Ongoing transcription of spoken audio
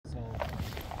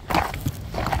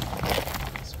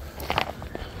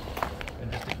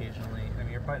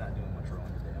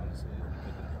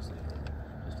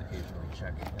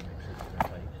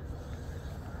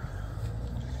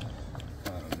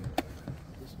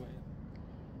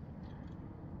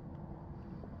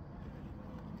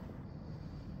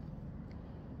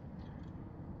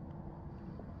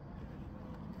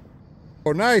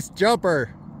Oh, nice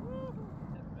jumper.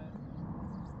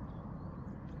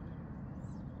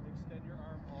 Extend your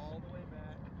arm all the way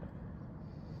back.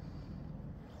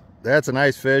 That's a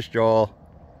nice fish, Joel.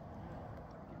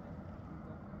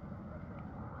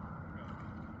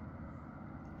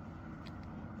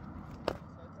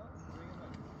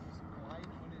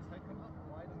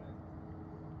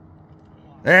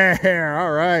 There,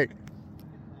 all right.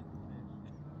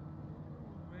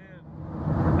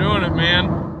 We're doing it,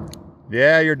 man.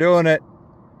 Yeah, you're doing it.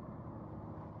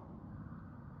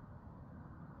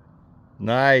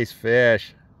 Nice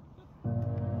fish.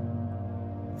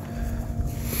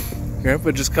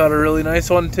 Grandpa just caught a really nice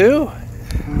one too.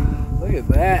 Look at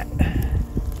that.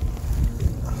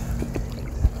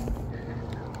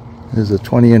 This is a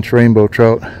 20-inch rainbow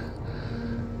trout.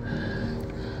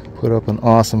 Put up an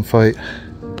awesome fight.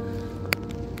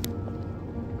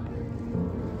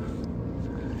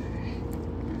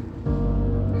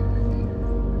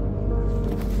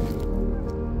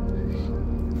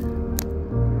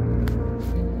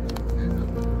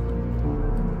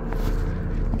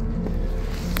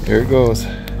 There it goes.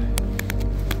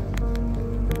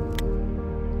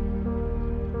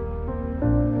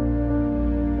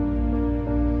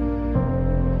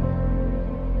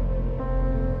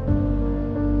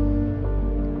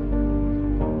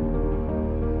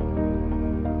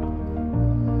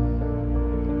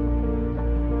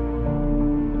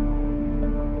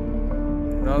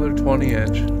 Another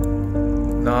 20-inch.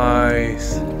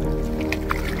 Nice.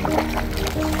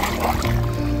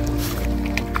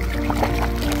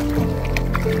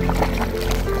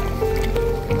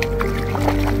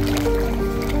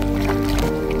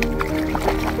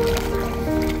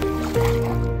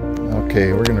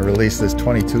 Okay, we're going to release this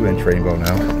 22-inch rainbow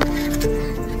now.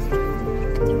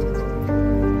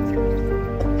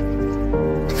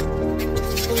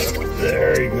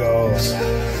 There he goes.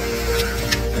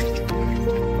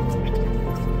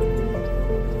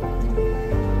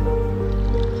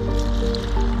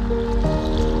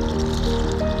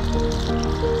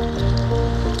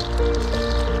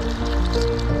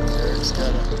 Eric's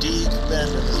got a deep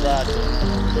bend in his rod going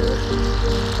on over here.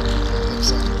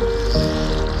 Some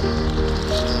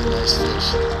really nice fish.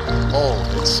 Oh,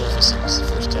 it's surfacing. It's the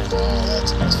first time. Oh,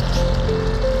 that's a nice fish.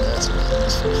 That's a really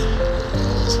nice fish.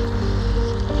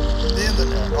 In the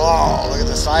net. Oh, look at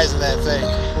the size of that thing.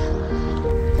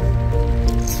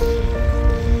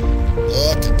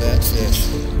 Look at that fish.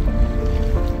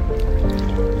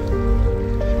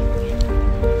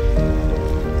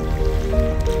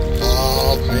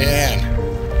 Oh, man.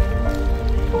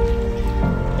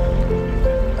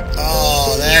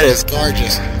 Oh, that is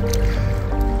gorgeous.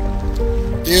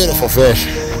 Beautiful fish.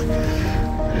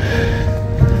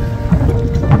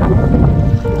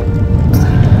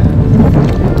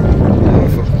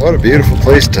 What a beautiful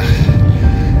place to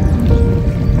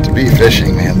be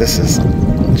fishing, man. This is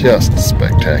just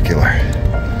spectacular.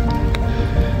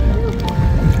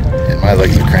 And my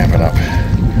legs are cramping up. I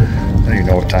don't even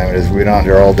know what time it is. We've been out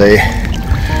here all day.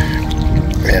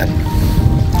 And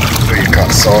we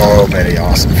caught so many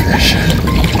awesome fish.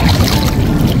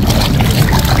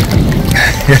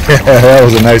 That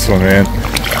was a nice one, man.